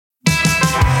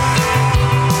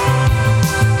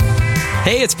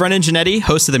Hey, it's Brendan Janetti,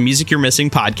 host of the Music You're Missing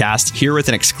podcast, here with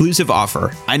an exclusive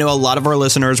offer. I know a lot of our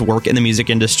listeners work in the music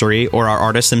industry or are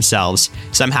artists themselves,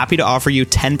 so I'm happy to offer you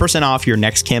 10% off your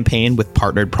next campaign with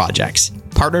Partnered Projects.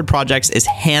 Partnered Projects is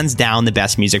hands down the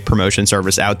best music promotion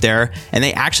service out there, and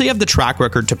they actually have the track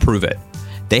record to prove it.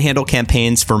 They handle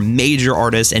campaigns for major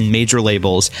artists and major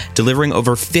labels, delivering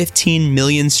over 15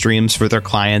 million streams for their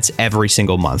clients every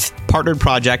single month. Partnered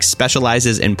Projects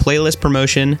specializes in playlist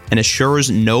promotion and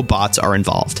assures no bots are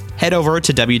involved. Head over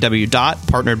to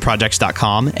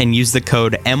www.partneredprojects.com and use the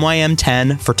code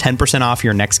MYM10 for 10% off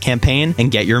your next campaign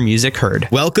and get your music heard.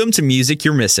 Welcome to Music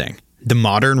You're Missing, the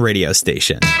modern radio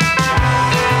station.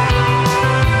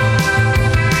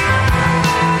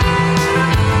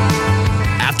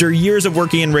 After years of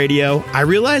working in radio, I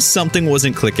realized something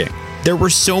wasn't clicking. There were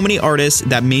so many artists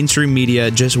that mainstream media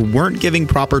just weren't giving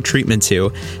proper treatment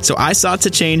to, so I sought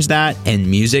to change that, and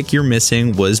Music You're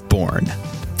Missing was born.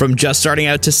 From just starting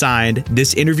out to signed,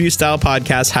 this interview-style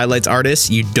podcast highlights artists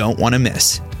you don't want to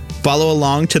miss. Follow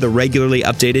along to the regularly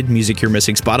updated Music You're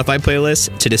Missing Spotify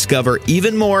playlist to discover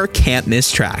even more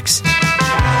can't-miss tracks.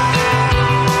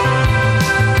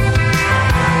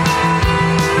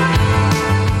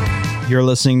 You're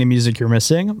listening to Music You're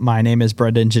Missing. My name is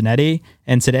Brendan Janetti,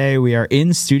 and today we are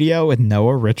in studio with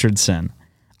Noah Richardson.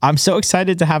 I'm so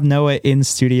excited to have Noah in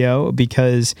studio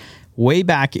because way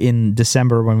back in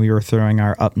December when we were throwing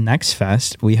our Up Next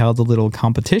Fest, we held a little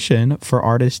competition for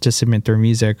artists to submit their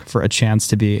music for a chance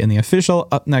to be in the official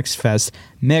Up Next Fest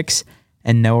mix,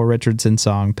 and Noah Richardson's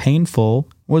song Painful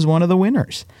was one of the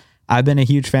winners. I've been a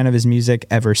huge fan of his music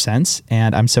ever since,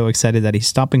 and I'm so excited that he's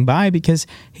stopping by because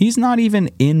he's not even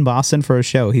in Boston for a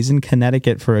show. He's in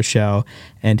Connecticut for a show,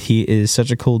 and he is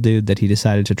such a cool dude that he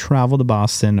decided to travel to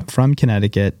Boston from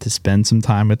Connecticut to spend some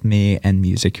time with me and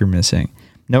Music You're Missing.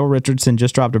 Noah Richardson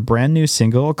just dropped a brand new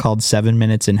single called 7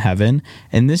 Minutes in Heaven,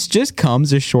 and this just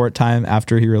comes a short time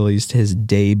after he released his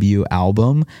debut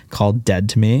album called Dead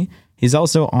to Me. He's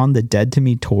also on the Dead to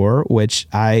Me tour, which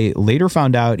I later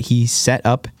found out he set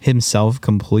up himself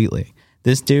completely.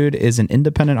 This dude is an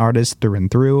independent artist through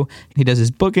and through. He does his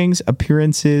bookings,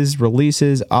 appearances,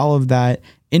 releases, all of that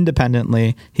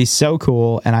independently. He's so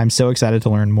cool, and I'm so excited to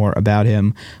learn more about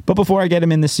him. But before I get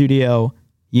him in the studio,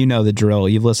 you know the drill.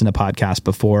 You've listened to podcasts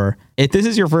before. If this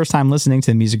is your first time listening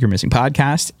to the Music You're Missing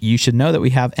podcast, you should know that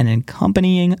we have an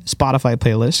accompanying Spotify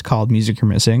playlist called Music You're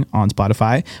Missing on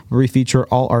Spotify, where we feature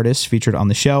all artists featured on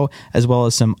the show, as well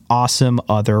as some awesome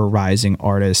other rising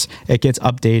artists. It gets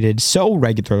updated so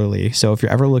regularly, so if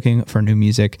you're ever looking for new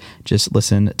music, just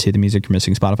listen to the Music You're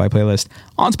Missing Spotify playlist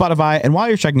on Spotify. And while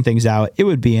you're checking things out, it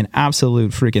would be an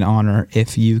absolute freaking honor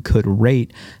if you could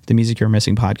rate the Music You're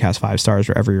Missing podcast 5 stars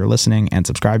wherever you're listening and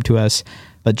subscribe to us.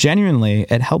 But genuinely,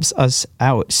 it helps us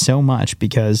out so much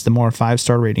because the more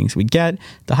 5-star ratings we get,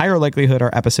 the higher likelihood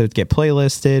our episodes get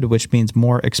playlisted, which means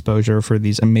more exposure for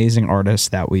these amazing artists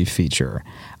that we feature.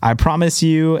 I promise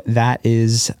you that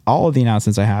is all of the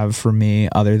announcements I have for me,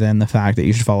 other than the fact that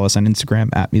you should follow us on Instagram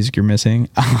at Music You're Missing.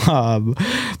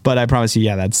 But I promise you,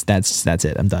 yeah, that's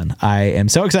it. I'm done. I am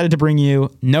so excited to bring you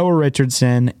Noah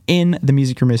Richardson in the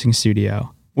Music You're Missing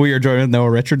studio. We are joined with Noah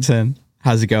Richardson.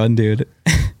 How's it going, dude?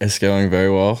 It's going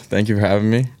very well. Thank you for having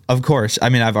me. Of course. I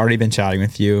mean, I've already been chatting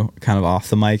with you kind of off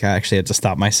the mic. I actually had to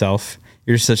stop myself.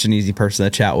 You're such an easy person to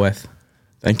chat with.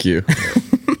 Thank you.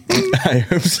 I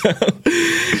hope so.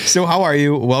 So how are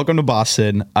you? Welcome to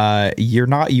Boston. You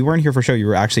weren't here for a show. You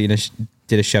were actually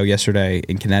did a show yesterday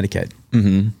in Connecticut.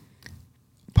 Mm-hmm.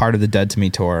 Part of the Dead to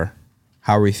Me tour.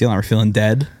 How are we feeling? Are we feeling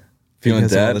dead? Feeling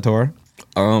dead? The tour?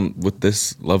 With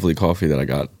this lovely coffee that I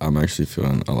got, I'm actually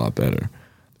feeling a lot better.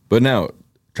 But now,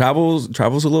 travel's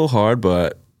a little hard,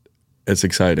 but it's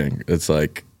exciting. It's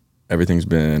like everything's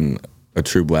been a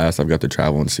true blast. I've got to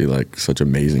travel and see like such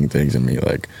amazing things and meet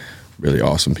like really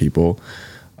awesome people.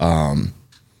 And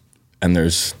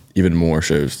there's even more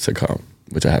shows to come,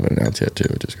 which I haven't announced yet too,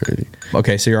 which is crazy.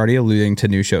 Okay, so you're already alluding to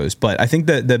new shows, but I think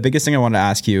the biggest thing I wanted to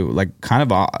ask you, like kind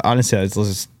of honestly, let's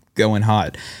just go in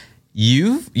hot.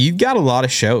 You've got a lot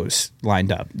of shows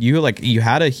lined up. You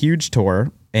had a huge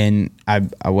tour. And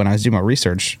when I was doing my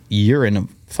research, you're in a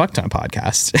fuck ton of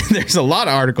podcasts. There's a lot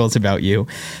of articles about you.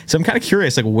 So I'm kind of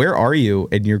curious, like, where are you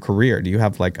in your career? Do you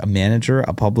have like a manager,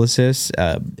 a publicist,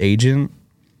 agent?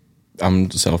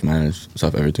 I'm self-managed,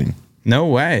 everything. No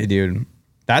way, dude.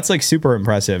 That's like super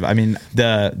impressive. I mean,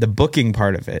 the booking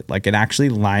part of it, like, and actually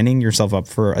lining yourself up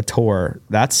for a tour,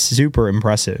 that's super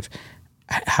impressive.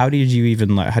 How do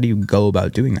you go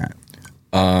about doing that?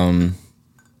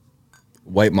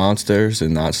 White monsters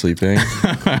and not sleeping.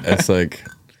 It's like,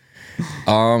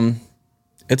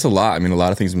 it's a lot. I mean, a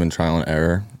lot of things have been trial and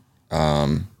error.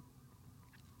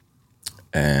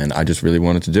 and I just really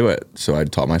wanted to do it. So I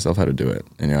taught myself how to do it.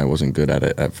 And I wasn't good at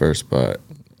it at first, but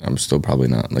I'm still probably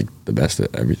not like the best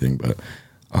at everything, but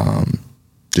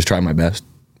just try my best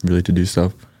really to do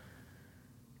stuff.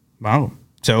 Wow.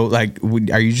 So like,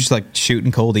 are you just like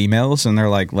shooting cold emails and they're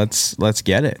like, let's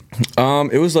get it?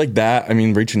 It was like that. I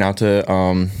mean, reaching out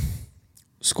to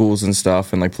schools and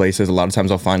stuff and like places. A lot of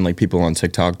times I'll find like people on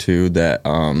TikTok too that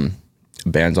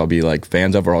bands I'll be like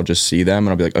fans of, or I'll just see them and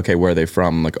I'll be like, okay, where are they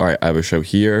from? I'm like, all right, I have a show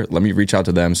here. Let me reach out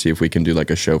to them, see if we can do like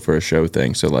a show for a show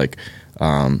thing. So like,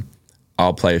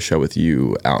 I'll play a show with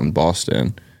you out in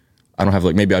Boston.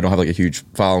 Maybe I don't have like a huge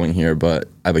following here, but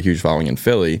I have a huge following in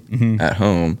Philly at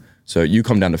home. So you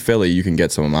come down to Philly, you can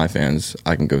get some of my fans.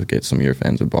 I can go get some of your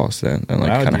fans in Boston and like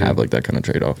kind of have like that kind of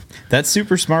trade off. That's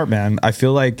super smart, man. I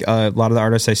feel like a lot of the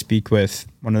artists I speak with,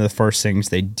 one of the first things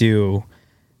they do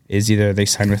is either they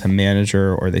sign with a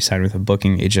manager or they sign with a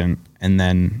booking agent, and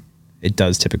then it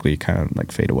does typically kind of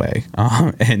like fade away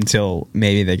until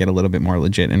maybe they get a little bit more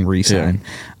legit and re-sign.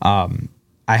 Yeah.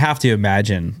 I have to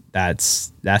imagine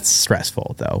that's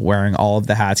stressful though, wearing all of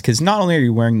the hats, because not only are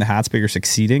you wearing the hats, but you're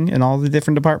succeeding in all the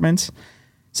different departments.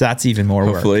 So that's even more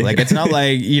Hopefully. work. Like it's not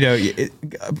like,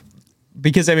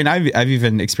 because I mean, I've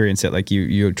even experienced it. Like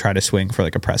you try to swing for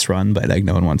like a press run, but like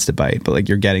no one wants to bite, but like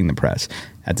you're getting the press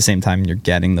at the same time, you're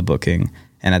getting the booking,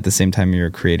 and at the same time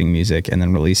you're creating music and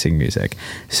then releasing music.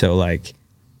 So like,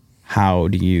 how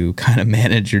do you kind of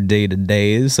manage your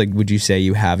day-to-days? Like, would you say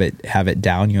you have it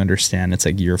down? You understand it's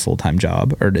like your full-time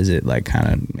job, or does it like kind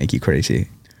of make you crazy?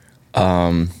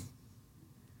 It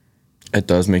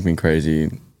does make me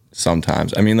crazy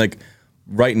sometimes. I mean, like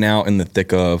right now in the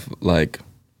thick of like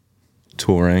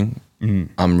touring,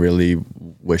 I'm really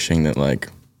wishing that like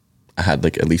I had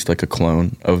like at least like a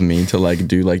clone of me to like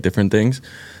do like different things.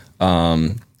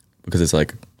 Because it's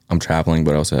like I'm traveling,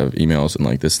 but I also have emails and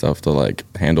like this stuff to like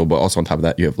handle. But also on top of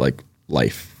that, you have like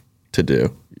life to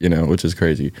do, which is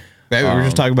crazy. Maybe we were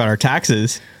just talking about our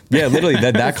taxes. Yeah, literally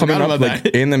that coming up like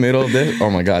in the middle of this. Oh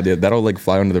my God, yeah, that'll like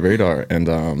fly under the radar and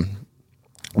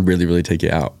really, really take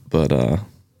you out. But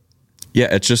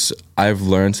yeah, it's just I've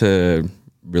learned to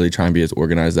really try and be as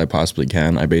organized as I possibly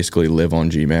can. I basically live on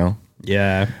Gmail.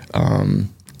 Yeah. And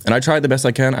I try the best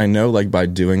I can. I know like by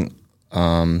doing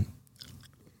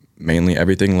mainly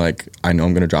everything, like I know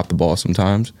I'm going to drop the ball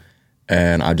sometimes,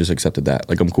 and I just accepted that.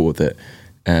 Like I'm cool with it.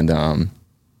 And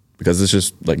because it's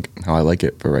just like how I like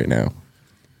it for right now.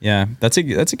 Yeah, that's a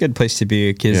good place to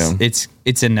be, because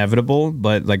it's inevitable,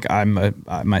 but like I'm a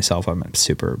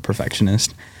super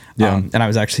perfectionist. Yeah. And I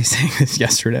was actually saying this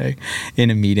yesterday in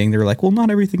a meeting. They were like, well,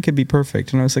 not everything can be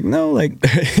perfect. And I was like, no, like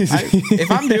if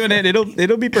I'm doing it,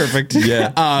 it'll be perfect.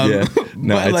 Yeah.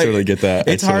 No, I like, totally get that.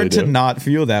 It's hard to not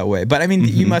feel that way. But I mean,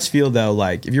 you must feel though,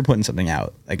 like if you're putting something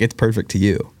out, like it's perfect to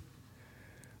you.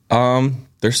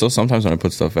 There's still sometimes when I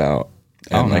put stuff out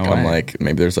and like, I'm like,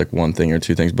 maybe there's like one thing or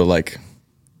two things, but like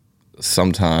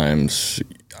sometimes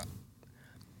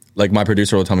like my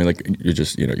producer will tell me like you're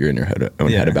just you're in your own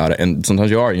head about it, and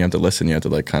sometimes you have to listen, you have to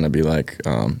like kind of be like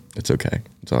it's okay,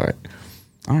 it's all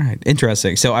right.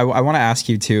 Interesting. So I want to ask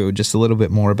you too just a little bit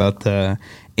more about the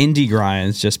indie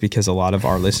grinds, just because a lot of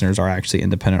our listeners are actually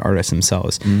independent artists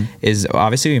themselves. Is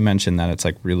obviously you mentioned that it's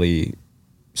like really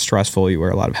stressful, you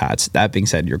wear a lot of hats. That being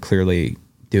said, you're clearly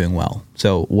doing well.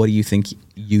 So what do you think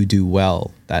you do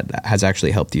well that has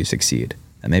actually helped you succeed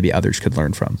that maybe others could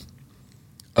learn from?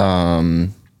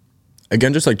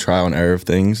 Again, just like trial and error of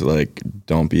things. Like,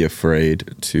 don't be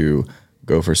afraid to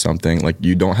go for something. Like,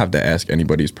 you don't have to ask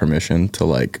anybody's permission to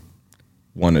like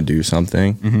want to do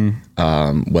something.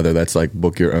 Whether that's like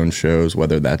book your own shows,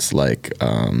 whether that's like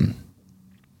I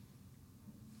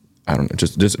don't know,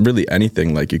 just really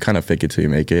anything. Like, you kind of fake it till you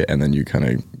make it, and then you kind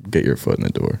of get your foot in the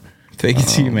door. Fake it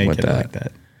till you make it. I like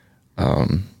that.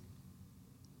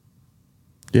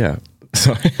 Yeah.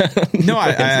 No,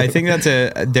 I think that's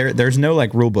there's no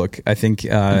like rule book. I think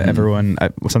everyone,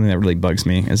 something that really bugs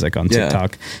me is like on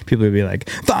TikTok, people would be like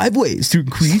 5 ways to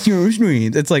increase your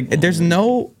streams. It's like there's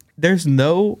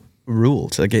no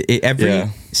rules. Like every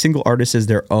single artist is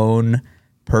their own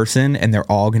person, and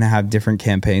they're all gonna have different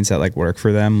campaigns that like work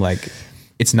for them. Like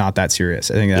it's not that serious.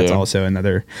 I think that's also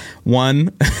another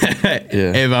one.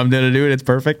 If I'm gonna do it, it's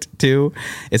perfect. 2,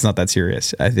 it's not that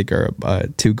serious. I think are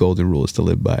 2 golden rules to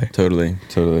live by. Totally.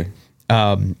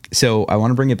 So I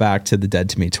want to bring it back to the Dead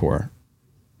to Me tour,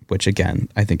 which again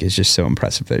I think is just so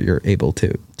impressive that you're able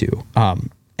to do.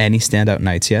 Any standout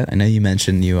nights yet? I know you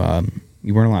mentioned you weren't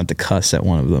allowed to cuss at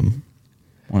one of the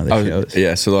shows.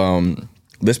 Yeah. So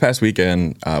this past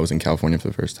weekend I was in California for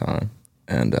the first time,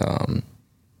 and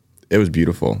it was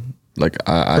beautiful. Like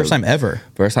first time ever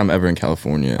in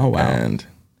California. Oh wow. And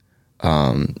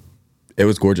It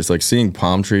was gorgeous. Like seeing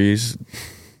palm trees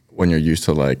when you're used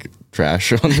to like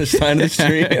trash on the side of the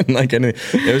street, and like, and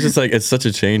it was just like, it's such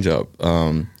a change up.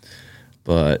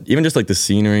 But even just like the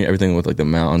scenery, everything with like the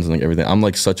mountains and like everything, I'm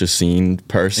like such a scene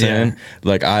person. Yeah.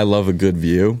 Like I love a good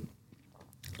view.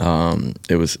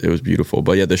 It was beautiful.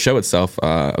 But yeah, the show itself,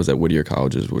 I was at Whittier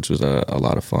Colleges, which was a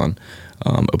lot of fun.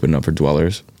 Opened up for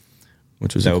Dwellers,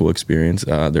 which was a cool experience.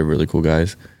 They're really cool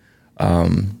guys.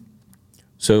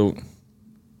 So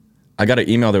I got an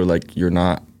email. They were like, "You're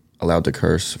not allowed to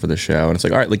curse for the show," and it's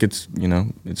like, all right, like it's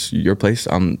it's your place,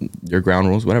 your ground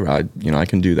rules, whatever. I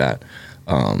can do that.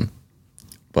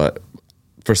 But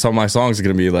for some of my songs, it's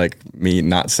gonna be like me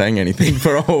not saying anything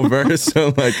for a whole verse. So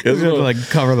like, it's gonna like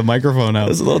cover the microphone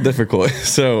out. It's a little difficult.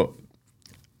 So,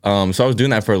 so I was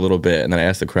doing that for a little bit, and then I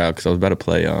asked the crowd because I was about to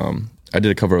play. I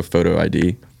did a cover of Photo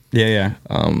ID. Yeah.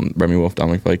 Remy Wolf,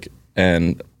 Dominic Fike,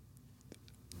 and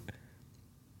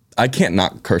I can't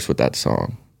not curse with that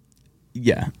song.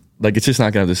 Yeah. Like it's just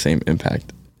not gonna have the same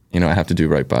impact. I have to do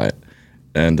right by it.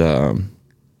 And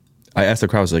I asked the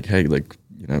crowd, I was like, hey, like,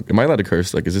 am I allowed to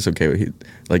curse? Like, is this okay?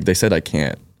 Like they said I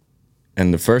can't.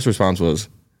 And the first response was,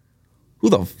 who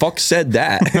the fuck said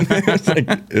that?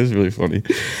 It was really funny.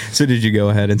 So did you go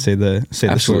ahead and say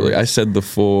Absolutely. the I said the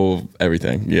full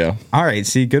everything. Yeah. All right.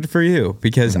 See, good for you.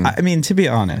 Because I mean, to be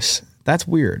honest, that's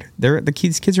weird. The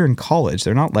kids are in college.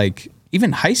 They're not like,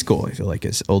 even high school, I feel like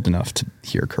is old enough to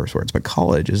hear curse words, but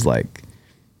college is like,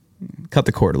 cut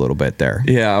the cord a little bit there.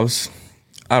 Yeah,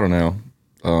 I don't know.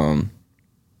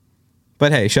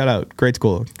 But hey, shout out, great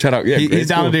school. Shout out, yeah. He's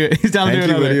down to do. He's down to do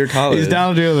another. He's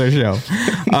down to do another show.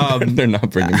 They're not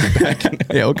bringing me back.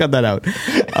 Yeah, we'll cut that out.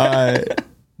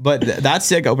 But that's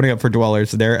sick. Opening up for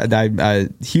Dwellers. I'm a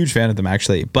huge fan of them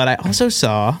actually. But I also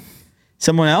saw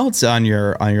someone else on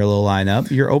your little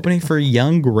lineup. You're opening for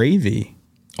Young Gravy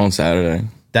on Saturday.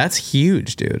 That's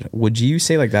huge, dude. Would you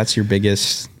say like that's your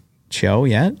biggest show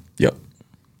yet? Yep.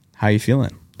 How you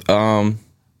feeling?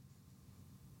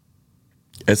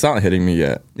 It's not hitting me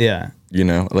yet. Yeah.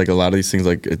 Like a lot of these things,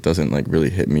 like it doesn't like really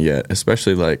hit me yet,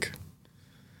 especially like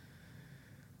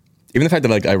even the fact that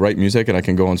like I write music and I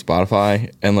can go on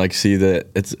Spotify and like see that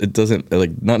it doesn't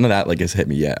like none of that like has hit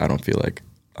me yet. I don't feel like.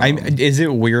 Is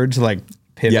it weird to like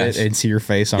pivot yes. and see your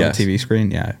face on a TV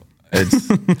screen? Yeah.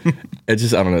 It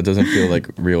just, I don't know. It doesn't feel like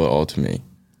real at all to me.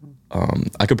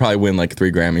 I could probably win like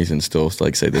 3 Grammys and still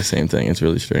like say the same thing. It's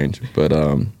really strange, but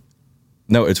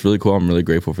no, it's really cool. I'm really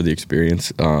grateful for the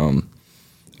experience. I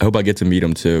hope I get to meet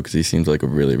him too, because he seems like a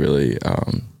really, really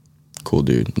cool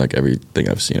dude. Like everything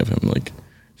I've seen of him, like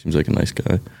seems like a nice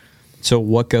guy. So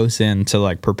what goes into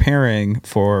like preparing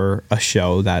for a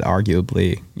show that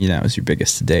arguably, is your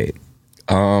biggest to date?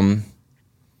 Yeah,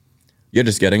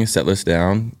 just getting a set list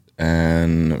down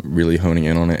and really honing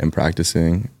in on it and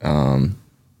practicing. And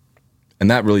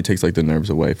that really takes like the nerves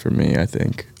away for me, I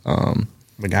think.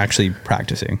 Like actually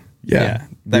practicing. Yeah.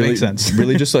 That really, makes sense.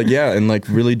 Really just like, yeah. And like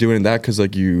really doing that. 'Cause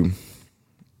like you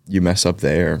mess up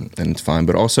there and it's fine.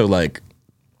 But also like,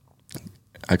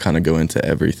 I kind of go into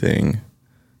everything.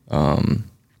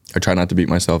 I try not to beat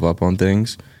myself up on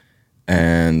things.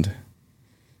 And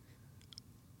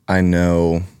I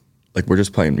know like we're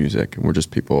just playing music and we're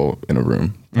just people in a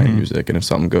room playing music. And if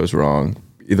something goes wrong,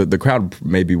 either the crowd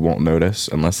maybe won't notice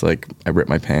unless like I rip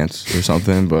my pants or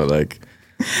something, but like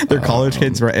they're college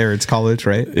kids, right? Or it's college,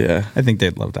 right? Yeah. I think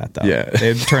they'd love that though. Yeah.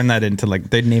 They'd turn that into like,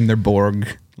 they'd name their Borg.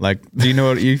 Like, do you know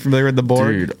what, are you familiar with the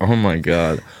Borg? Dude, oh my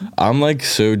God. I'm like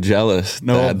so jealous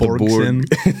No, that the Borgson.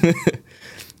 Borg,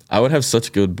 I would have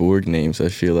such good Borg names, I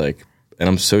feel like. And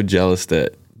I'm so jealous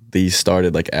that these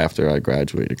started like after I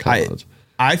graduated college.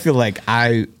 I feel like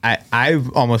I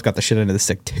almost got the shit into the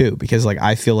stick too, because like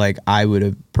I feel like I would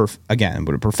have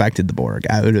perfected the Borg.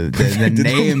 I would have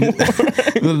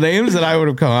the names that I would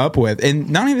have come up with, and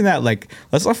not even that. Like,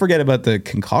 let's not forget about the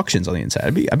concoctions on the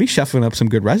inside. I'd be shuffling up some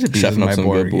good recipes in my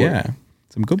Borg. Yeah,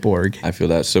 some good Borg. I feel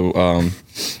that. So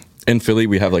in Philly,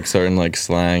 we have like certain like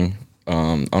slang. I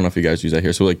don't know if you guys use that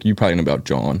here. So like you probably know about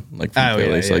John, like from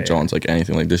Philly. Yeah, so like John's like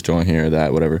anything like this John here or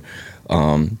that, whatever.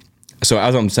 So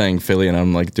as I'm saying Philly and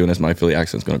I'm like doing this, my Philly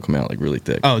accent's going to come out like really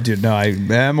thick. Oh, dude, no, I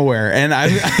am aware. And I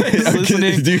was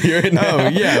listening. Do you hear it now? Oh,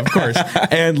 yeah, of course.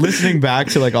 And listening back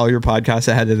to like all your podcasts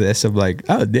ahead of this, I'm like,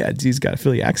 oh, yeah, he's got a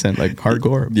Philly accent, like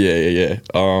hardcore. Yeah.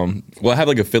 Well, I have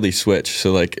like a Philly switch.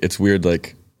 So like it's weird.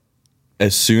 Like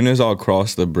as soon as I'll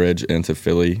cross the bridge into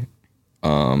Philly,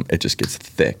 it just gets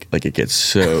thick. Like it gets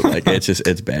so like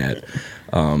it's bad,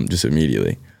 just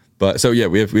immediately. But so yeah,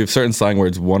 we have certain slang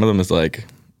words. One of them is like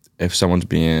if someone's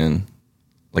being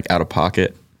like out of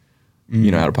pocket,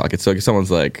 out of pocket. So like if someone's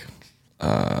like,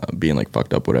 being like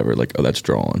fucked up, whatever. Like, oh, that's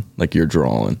drawing. Like you're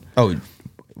drawing. Oh,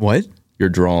 what? You're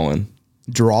drawing.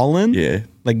 Drawlin? Yeah.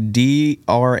 Like DRAWLING?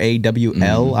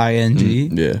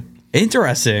 Yeah.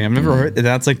 Interesting. I've never heard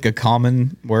that's like a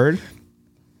common word.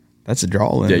 That's a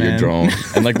drawlin. Yeah, man. you're drawing.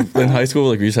 And like in high school,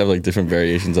 like we used to have like different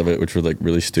variations of it, which were like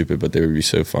really stupid, but they would be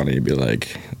so funny. You'd be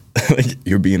like, like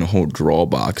you're being a whole draw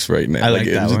box right now. I like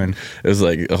that one. It was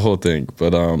like a whole thing.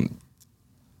 But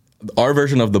our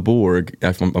version of the Borg,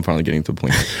 I'm finally getting to the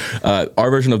point.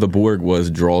 Our version of the Borg was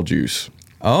draw juice.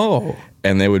 Oh.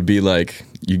 And they would be like,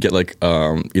 you get like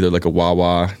either like a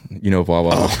Wawa, you know,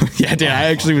 Wawa. Oh, yeah, dude, I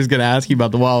actually was gonna ask you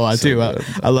about the Wawa too.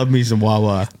 I love me some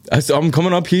Wawa. So I'm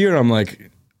coming up here and I'm like,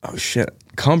 oh shit,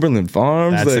 Cumberland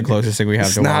Farms. That's like, the closest thing we have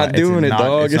it's to Wawa. Not doing it,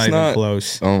 dog. It's not even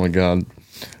close. Oh my god,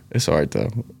 it's all right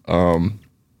though.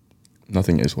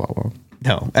 Nothing is Wawa.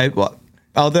 No,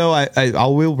 although I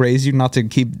will raise you not to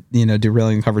keep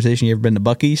derailing the conversation. You ever been to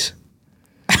Buc-ee's?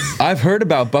 I've heard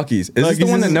about Buc-ee's. Is this the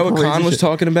one that Noah Khan was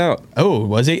talking about? Oh,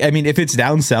 was he? I mean, if it's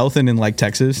down south and in like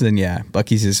Texas, then yeah,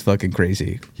 Buc-ee's is fucking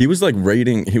crazy. He was like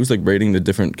rating the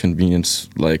different convenience,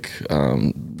 like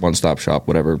one-stop shop,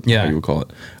 whatever how you would call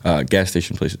it, gas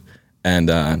station places. And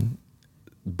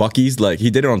Buc-ee's, like,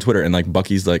 he did it on Twitter, and like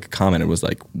Buc-ee's like commented was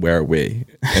like, "Where are we?"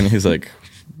 And he's like,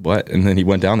 "What?" And then he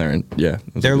went down there, and yeah,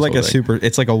 they're like a super.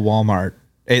 It's like a Walmart.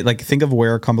 Like think of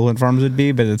where Cumberland Farms would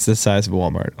be, but it's the size of a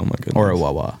Walmart. Oh my goodness. Or a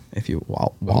Wawa, if you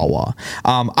Wawa.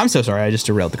 I'm so sorry, I just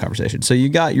derailed the conversation. So you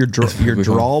got your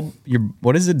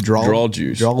what is it? Draw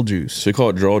juice. Draw juice. So you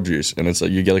call it draw juice, and it's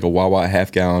like you get like a Wawa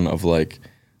half gallon of like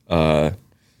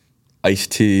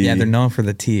iced tea. Yeah, they're known for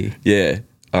the tea. Yeah.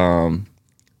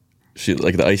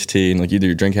 Like the iced tea, and like either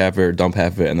you drink half of it or dump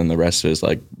half of it, and then the rest is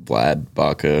like Vlad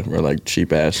vodka or like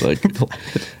cheap ass like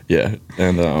yeah,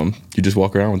 and you just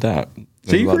walk around with that.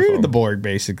 So you created the Borg,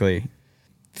 basically.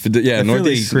 Yeah,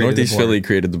 Northeast Philly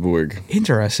created the Borg.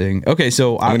 Interesting. Okay,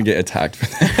 so I'm gonna get attacked for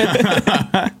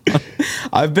that.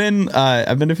 I've been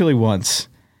to Philly once,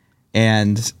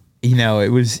 and I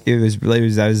was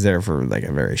there for like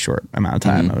a very short amount of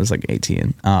time. I was like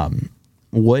 18.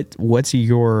 What's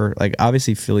your, like,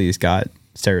 obviously Philly's got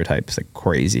stereotypes, like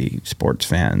crazy sports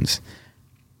fans,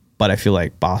 but I feel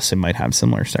like Boston might have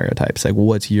similar stereotypes. Like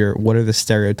what are the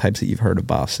stereotypes that you've heard of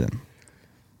Boston?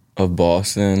 Of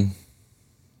Boston,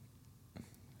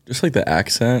 just like the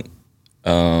accent.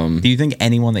 Do you think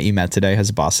anyone that you met today has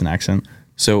a Boston accent?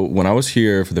 So when I was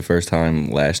here for the first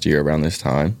time last year around this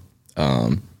time,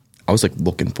 I was like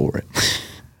looking for it.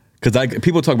 Because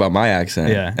people talk about my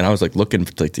accent, and I was like looking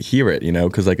to hear it,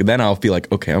 because like then I'll feel like,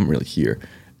 okay, I'm really here,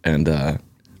 and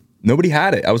nobody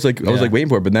had it. I was like waiting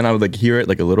for it, but then I would like hear it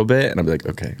like a little bit, and I'd be like,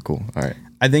 okay, cool, all right.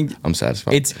 I think I'm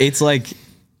satisfied. It's like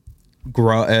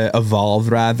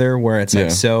evolved rather, where it's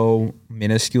like so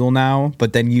minuscule now,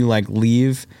 but then you like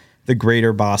leave the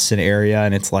greater Boston area,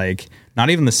 and it's like not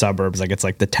even the suburbs, like it's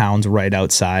like the towns right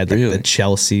outside, like the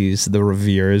Chelseas, the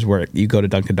Reveres, where you go to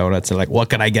Dunkin' Donuts and like, what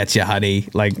can I get you, honey?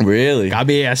 Like, really?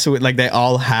 Like they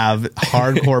all have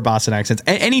hardcore Boston accents.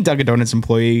 Any Dunkin' Donuts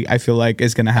employee, I feel like,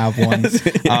 is going to have one.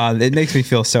 It makes me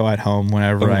feel so at home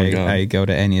whenever I go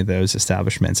to any of those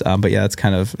establishments. But yeah,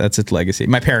 that's its legacy.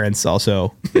 My parents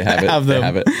also have them. They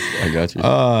have it. I got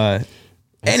you.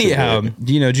 Anyhow,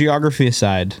 geography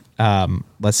aside,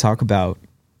 let's talk about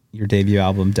your debut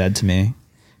album, Dead to Me.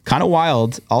 Kind of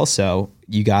wild. Also,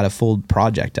 you got a full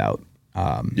project out.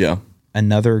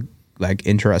 Another like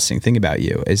interesting thing about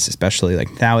you is, especially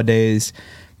like nowadays,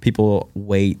 people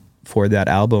wait for that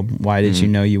album. Why did you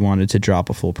know you wanted to drop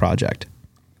a full project?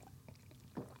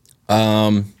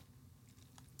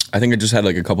 I think I just had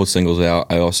like a couple singles out.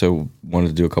 I also wanted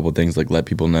to do a couple things, like let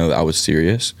people know that I was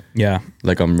serious. Yeah.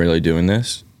 Like I'm really doing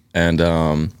this. And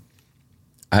I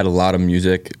had a lot of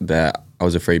music that I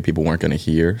was afraid people weren't going to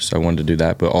hear. So I wanted to do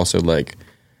that. But also like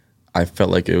I felt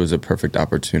like it was a perfect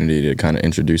opportunity to kind of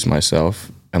introduce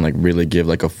myself and like really give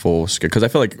like a full scope. Because I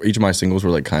feel like each of my singles were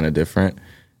like kind of different.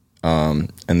 And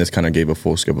this kind of gave a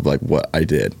full scope of like what I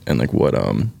did and like what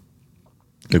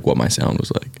my sound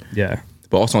was like. Yeah.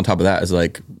 But also on top of that is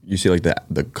like you see like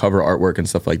the cover artwork and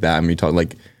stuff like that. I mean, you talk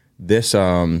like this.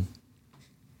 Full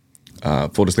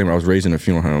disclaimer: I was raised in a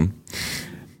funeral home,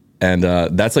 and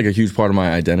that's like a huge part of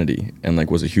my identity, and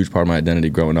like was a huge part of my identity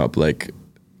growing up. Like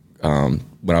when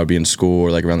I would be in school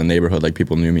or like around the neighborhood, like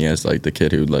people knew me as like the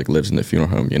kid who like lives in the funeral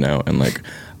home, and like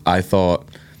I thought.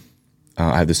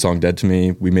 I had this song "Dead to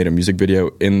Me." We made a music video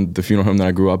in the funeral home that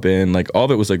I grew up in. Like all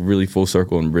of it was like really full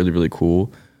circle and really really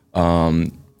cool.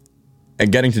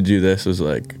 And getting to do this was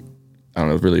like, I don't know,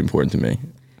 it was really important to me.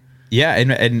 Yeah,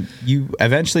 and you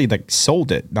eventually like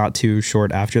sold it not too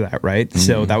short after that, right? Mm-hmm.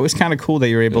 So that was kind of cool that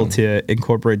you were able to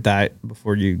incorporate that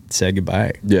before you said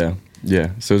goodbye. Yeah.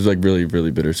 So it was like really,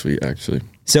 really bittersweet, actually.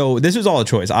 So this was all a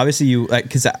choice. Obviously, you like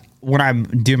because when I'm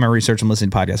doing my research and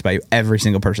listening to podcasts about you, every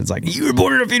single person's like, "You were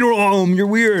born in a funeral home. You're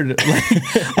weird."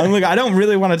 Like, I'm like, I don't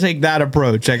really want to take that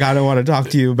approach. Like, I don't want to talk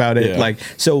to you about it. Yeah. Like,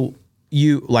 so.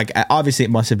 You like obviously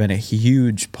it must have been a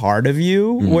huge part of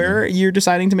you where you're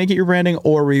deciding to make it your branding,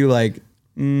 or were you like,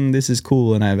 this is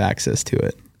cool and I have access to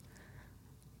it?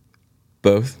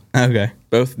 Both. Okay.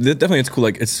 Both. Definitely, it's cool.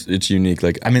 Like it's unique.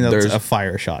 Like I mean, that's a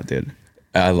fire shot, dude.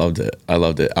 I loved it. I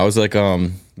was like,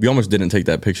 we almost didn't take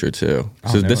that picture too.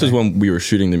 So this is when we were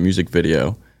shooting the music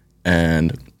video,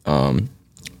 and one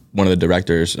of the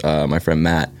directors, my friend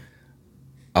Matt,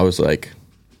 I was like,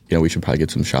 we should probably get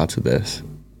some shots of this.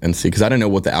 And see, because I didn't know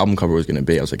what the album cover was going to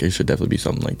be. I was like, it should definitely be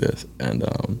something like this. And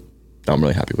I'm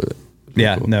really happy with it.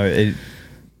 Yeah, cool. No, it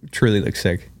truly looks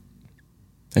sick.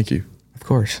 Thank you. Of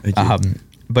course. Thank you.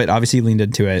 But obviously you leaned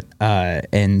into it,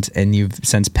 and you've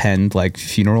since penned like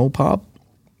funeral pop.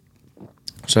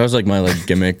 So that was like my like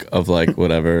gimmick of like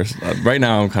whatever. Right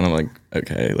now I'm kind of like,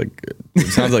 okay, like it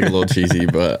sounds like a little cheesy,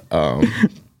 but I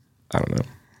don't know.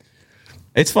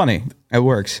 It's funny. It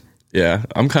works. Yeah,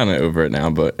 I'm kind of over it now,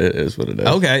 but it is what it is.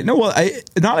 Okay, no, well,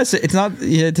 it's not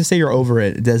to say you're over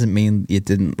it. It doesn't mean you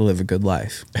didn't live a good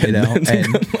life, you know.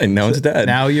 And now it's dead.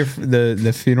 Now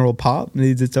the funeral pop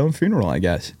needs its own funeral, I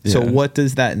guess. Yeah. So what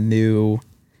does that new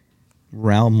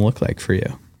realm look like for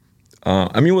you?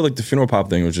 I mean, like the funeral pop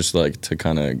thing was just like to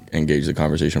kind of engage the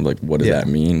conversation of like, what does that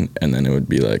mean? And then it would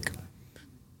be like,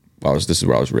 this is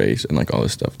where I was raised, and like all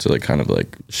this stuff to like kind of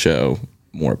like show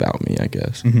more about me, I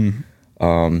guess.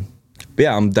 Mm-hmm. But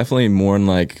yeah, I'm definitely more in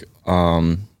like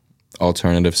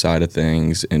alternative side of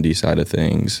things, indie side of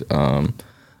things.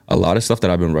 A lot of stuff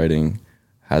that I've been writing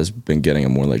has been getting a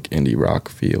more like indie rock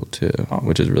feel too,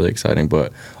 which is really exciting.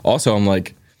 But also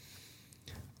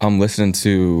I'm listening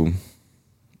to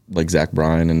like Zach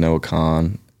Bryan and Noah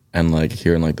Kahan, and like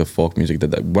hearing like the folk music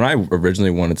that when I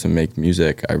originally wanted to make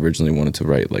music, I originally wanted to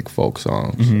write like folk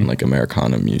songs and like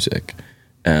Americana music.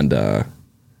 And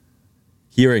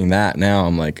hearing that now,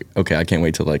 I'm like, okay, I can't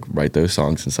wait to like write those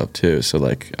songs and stuff too. So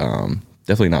like,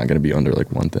 definitely not going to be under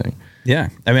like one thing. Yeah,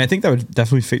 I mean, I think that would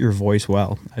definitely fit your voice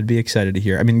well. I'd be excited to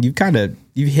hear. I mean, you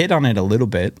hit on it a little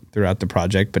bit throughout the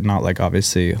project, but not like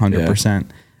obviously 100%.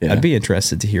 Yeah. I'd be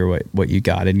interested to hear what you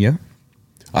got in you.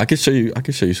 I could show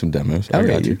you some demos. I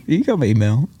got you. You got my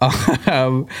email.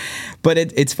 But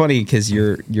it's funny because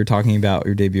you're talking about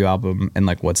your debut album and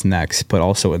like what's next, but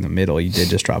also in the middle, you did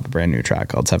just drop a brand new track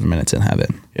called 7 Minutes in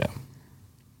Heaven. Yeah.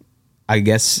 I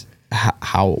guess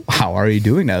how are you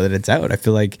doing now that it's out? I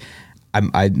feel like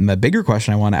a bigger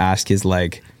question I want to ask is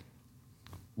like,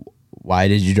 why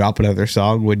did you drop another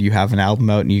song when you have an album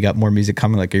out and you got more music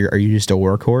coming? Like, are you just a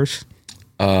workhorse?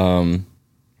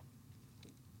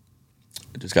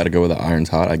 Just got to go with the irons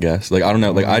hot, I guess. Like, I don't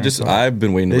know. Like, I've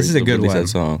been waiting to release that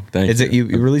song. Thank you.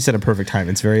 You released at a perfect time.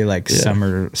 It's very like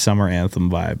summer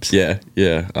anthem vibes. Yeah.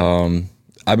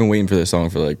 I've been waiting for this song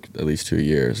for like at least 2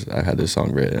 years. I had this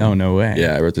song written. Oh, no way.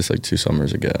 Yeah, I wrote this like 2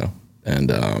 summers ago.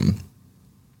 And I don't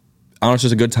know, it's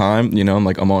just a good time. You know,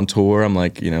 I'm on tour. I'm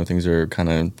like, things are kind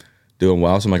of doing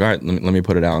well. So I'm like, all right, let me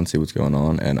put it out and see what's going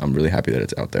on. And I'm really happy that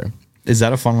it's out there. Is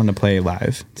that a fun one to play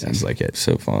live? Seems like it.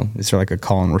 So fun. Is there like a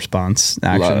call and response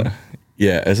action?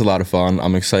 It's a lot of fun.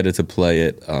 I'm excited to play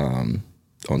it on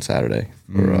Saturday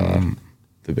for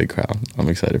the big crowd. I'm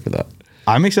excited for that.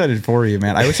 I'm excited for you,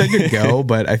 man. I wish I could go,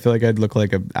 but I feel like I'd look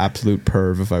like an absolute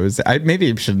perv if I was.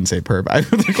 Maybe I shouldn't say perv. I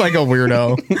would look like a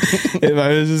weirdo if I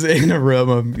was just in a room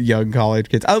of young college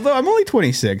kids. Although I'm only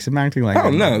 26. I'm acting like a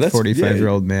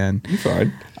 45-year-old man. You're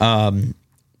fine.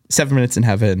 7 Minutes in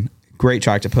Heaven. Great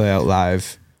track to play out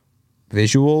live.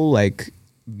 Visual, like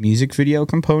music video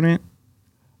component.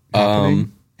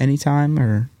 Anytime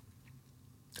or.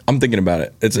 I'm thinking about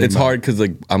it. It's hard because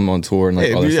like I'm on tour and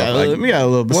like all this stuff. We got a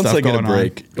little bit once stuff I get going a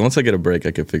break, on. Once I get a break,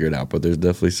 I can figure it out. But there's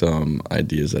definitely some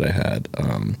ideas that I had.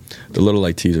 The little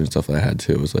like teaser and stuff that I had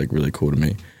too was like really cool to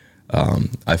me.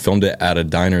 I filmed it at a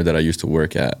diner that I used to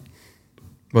work at.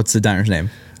 What's the diner's name?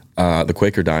 The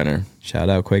Quaker Diner. Shout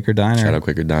out Quaker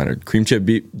Diner. Cream chip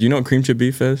beef. Do you know what cream chip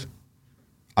beef is?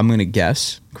 I'm gonna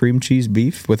guess cream cheese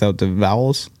beef without the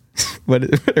vowels. What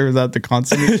or is that the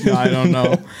consonant? No, I don't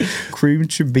know. Cream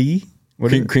chip beef.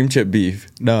 Cream chip beef.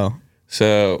 No.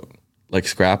 So like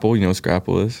Scrapple. You know what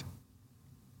Scrapple is?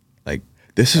 Like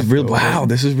this is real. Wow.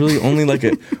 This is really only like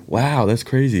a. Wow. That's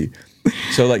crazy.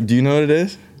 So like, do you know what it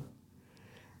is?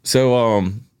 So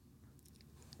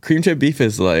cream chip beef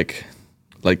is like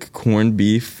corned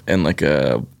beef and like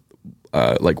a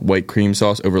like white cream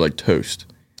sauce over like toast.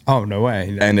 Oh, no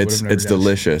way. And it's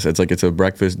delicious. It's like it's a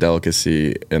breakfast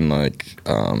delicacy in like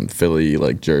Philly,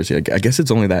 like Jersey. I guess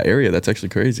it's only that area. That's actually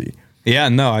crazy. Yeah,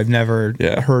 no, I've never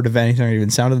heard of anything that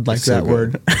even sounded like that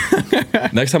word.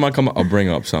 Next time I come, I'll bring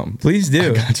up some. Please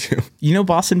do. I got you. You know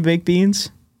Boston baked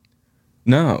beans?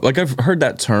 No, like I've heard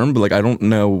that term, but like I don't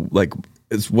know like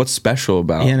it's what's special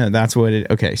about. Yeah, no, that's what it.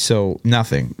 Okay, so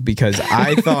nothing, because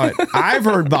I thought I've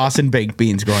heard Boston baked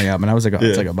beans growing up, and I was like, oh,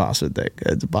 it's like a Boston thing.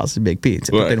 It's a Boston baked beans.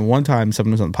 But then one time,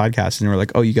 someone was on the podcast, and they were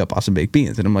like, oh, you got Boston baked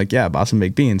beans, and I'm like, yeah, Boston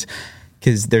baked beans.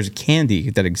 Because there's a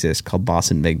candy that exists called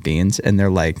Boston baked beans, and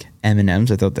they're like M&Ms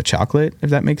without the chocolate,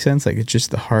 if that makes sense. Like it's just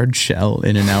the hard shell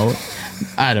in and out.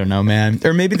 I don't know, man.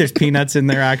 Or maybe there's peanuts in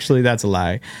there. Actually, that's a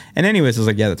lie. And anyways, I was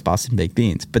like, yeah, that's Boston baked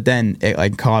beans. But then it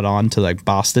like caught on to like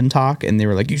Boston talk, and they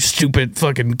were like, you stupid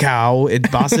fucking cow.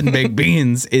 Boston baked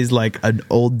beans is like an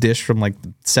old dish from like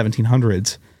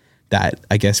 1700s that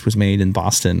I guess was made in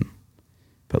Boston.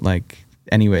 But like,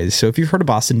 anyways, so if you've heard of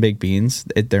Boston baked beans,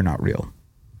 they're not real.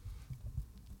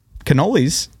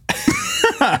 Cannolis.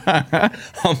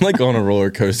 I'm like on a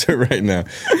roller coaster right now.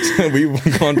 So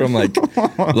we've gone from like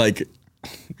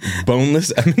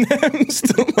boneless M&Ms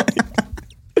to like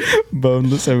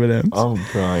boneless M&Ms. I'm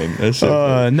crying. That's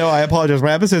so no, I apologize.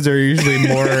 My episodes are usually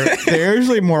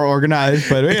more organized,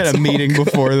 but we had a meeting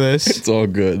before this. It's all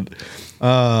good.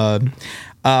 All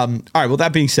right. Well,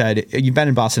 that being said, you've been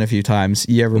in Boston a few times.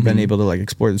 You ever been able to like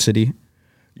explore the city?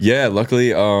 Yeah, luckily.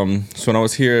 So when I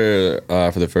was here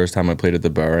for the first time, I played at the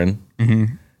Baron,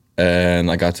 and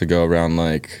I got to go around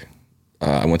like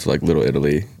I went to like Little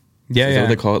Italy. Yeah, Is that what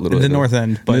they call it? Little the Italy? North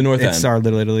End, but it's our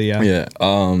Little Italy.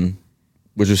 Yeah,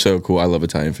 which was so cool. I love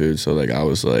Italian food, so like I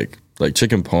was like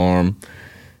chicken parm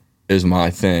is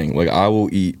my thing. Like I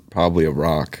will eat probably a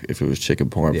rock if it was chicken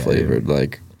parm flavored. Yeah.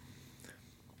 Like.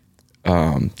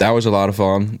 That was a lot of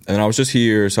fun, and I was just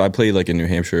here. So I played like in New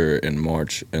Hampshire in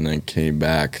March, and then came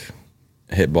back,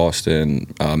 hit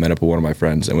Boston, met up with one of my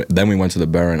friends, and then we went to the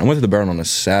Baron. I went to the Baron on a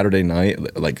Saturday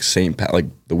night, like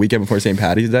the weekend before St.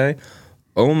 Patty's Day.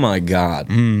 Oh my god!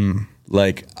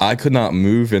 Like I could not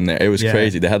move in there. It was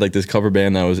crazy. They had like this cover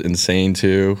band that was insane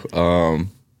too.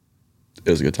 It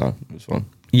was a good time. It was fun.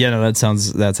 Yeah, no, that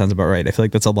sounds about right. I feel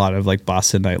like that's a lot of like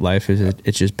Boston nightlife.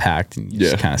 It's just packed, and you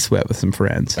just kind of sweat with some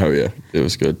friends. Oh yeah, it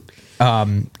was good.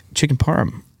 Chicken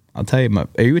parm. I'll tell you,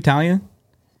 are you Italian?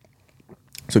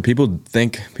 So people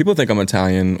think I'm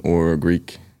Italian or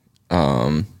Greek,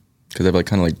 because I have like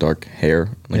kind of like dark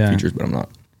hair, like features, but I'm not.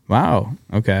 Wow.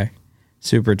 Okay.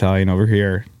 Super Italian over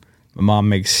here. My mom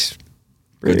makes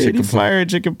good chicken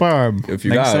parm. If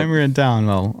you next time we're in town,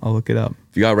 I'll look it up.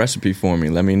 If you got a recipe for me,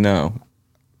 let me know.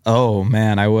 Oh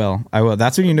man, I will.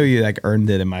 That's when you know you like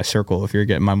earned it in my circle. If you're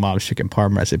getting my mom's chicken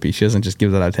parm recipe, she doesn't just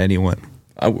give that out to anyone.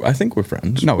 I think we're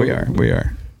friends. No, we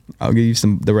are. I'll give you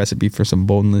the recipe for some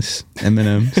boneless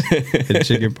M&Ms and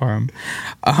chicken parm.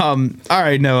 All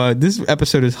right, Noah, this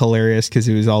episode is hilarious because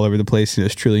it was all over the place and it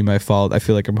was truly my fault. I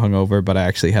feel like I'm hungover, but I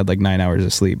actually had like 9 hours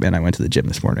of sleep and I went to the gym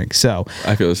this morning. So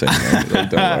I feel the same way. Like,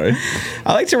 don't worry.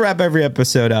 I like to wrap every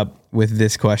episode up with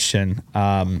this question.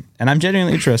 And I'm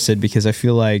genuinely interested because I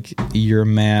feel like you're a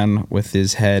man with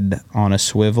his head on a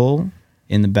swivel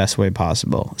in the best way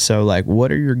possible. So like, what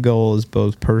are your goals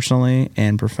both personally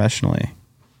and professionally?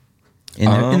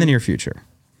 In the near future,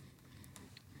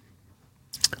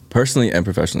 personally and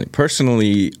professionally.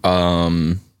 Personally,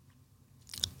 I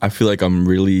feel like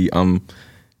I'm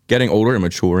getting older and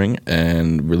maturing,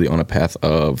 and really on a path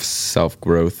of self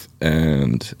growth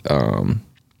and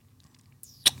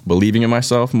believing in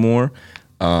myself more.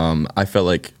 I felt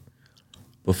like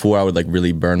before I would like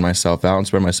really burn myself out and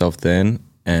spread myself thin,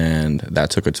 and that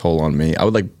took a toll on me. I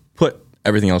would like put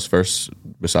everything else first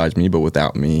besides me, but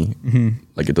without me,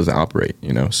 like it doesn't operate,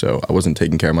 you know? So I wasn't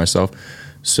taking care of myself.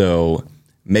 So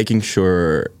making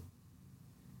sure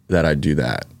that I do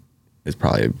that is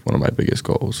probably one of my biggest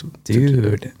goals.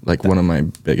 Dude. Like one of my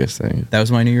biggest things. That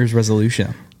was my New Year's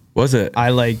resolution. Was it?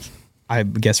 I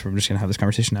guess we're just going to have this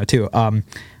conversation now too.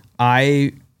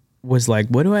 I was like,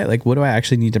 what do I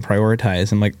actually need to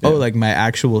prioritize? I'm like, like my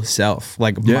actual self,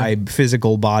 like my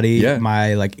physical body,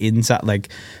 my like inside, like,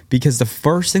 because the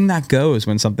first thing that goes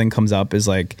when something comes up is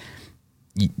like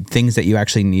things that you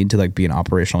actually need to like be an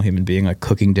operational human being, like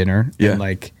cooking dinner and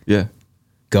like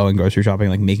going grocery shopping,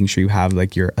 like making sure you have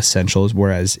like your essentials.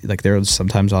 Whereas like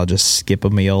sometimes I'll just skip a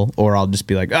meal or I'll just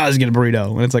be like, let's get a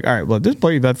burrito. And it's like, all right, well, this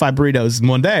place you've had 5 burritos in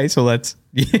one day. So let's,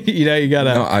 you know, you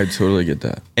gotta. No, I totally get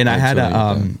that. And I had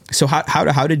so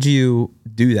how did you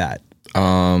do that?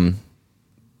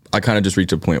 I kind of just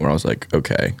reached a point where I was like,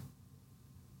 okay,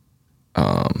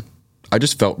 I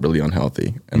just felt really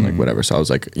unhealthy and like whatever. So I was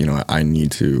like, you know, I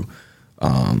need to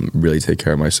really take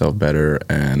care of myself better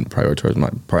and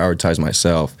prioritize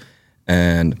myself.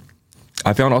 And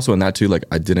I found also in that too, like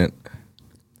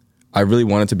I really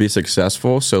wanted to be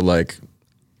successful. So like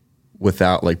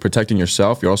without like protecting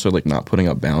yourself, you're also like not putting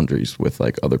up boundaries with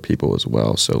like other people as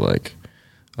well. So like,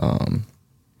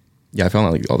 yeah, I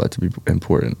found like all that to be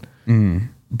important.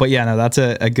 But yeah, no, that's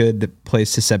a good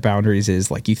place to set boundaries,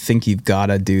 is like you think you've got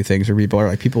to do things where people are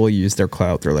like, people will use their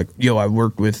clout. They're like, yo, I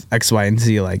worked with X, Y, and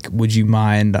Z. Like, would you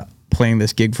mind playing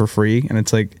this gig for free? And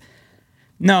it's like,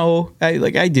 no,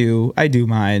 I do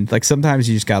mind. Like sometimes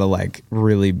you just got to like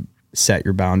really set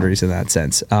your boundaries in that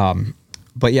sense.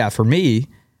 But yeah, for me,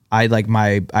 I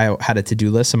had a to-do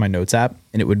list on my notes app,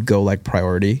 and it would go like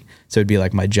priority. So it'd be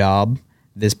like my job,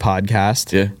 this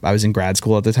podcast. Yeah. I was in grad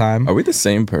school at the time. Are we the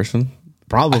same person?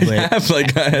 Probably. I had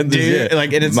this, dude, yeah.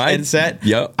 like in its set.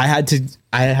 Yep.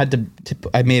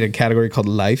 I made a category called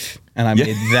life, and I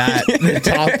made that the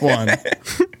top one.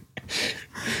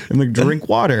 And like drink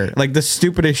water, like the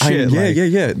stupidest shit.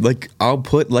 Yeah. Like I'll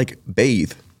put like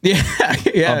bathe. Yeah.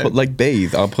 I'll put like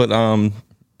bathe. I'll put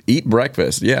eat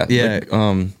breakfast. Yeah.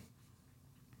 Like,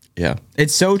 yeah.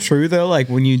 It's so true though. Like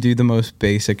when you do the most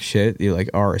basic shit, you like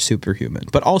are a superhuman.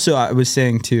 But also I was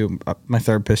saying too, my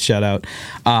therapist, shout out,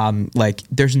 like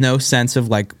there's no sense of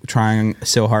like trying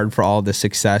so hard for all the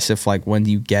success if like when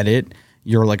you get it,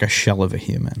 you're like a shell of a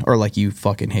human, or like you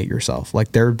fucking hate yourself.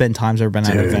 Like there have been times I've been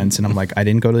at events and I'm like, I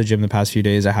didn't go to the gym the past few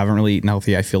days. I haven't really eaten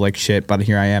healthy. I feel like shit, but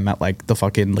here I am at like the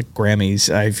fucking like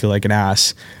Grammys. I feel like an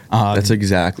ass. That's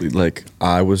exactly like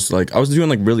I was doing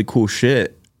like really cool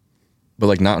shit, but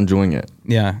like not enjoying it.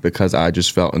 Yeah. Because I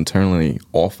just felt internally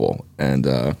awful, and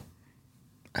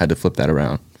had to flip that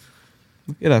around.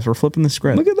 Look at us. We're flipping the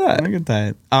script. Look at that. Look at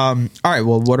that. All right.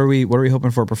 Well, what are we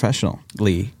hoping for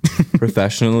professionally?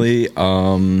 Professionally,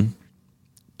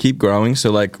 keep growing.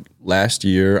 So like last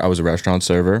year I was a restaurant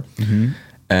server,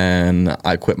 and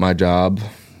I quit my job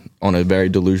on a very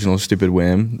delusional, stupid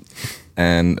whim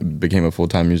and became a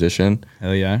full-time musician.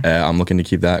 Hell yeah. I'm looking to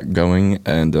keep that going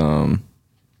and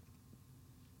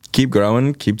keep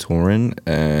growing, keep touring,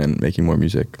 and making more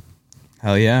music.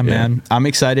 Hell yeah, man. I'm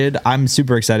excited. I'm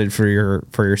super excited for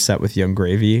your set with Young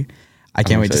Gravy. I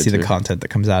can't wait to see the content that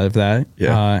comes out of that.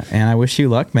 Yeah. And I wish you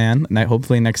luck, man. And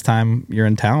hopefully next time you're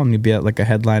in town, you'll be at like a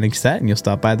headlining set and you'll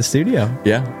stop by the studio.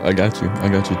 Yeah, I got you.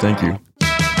 Thank you.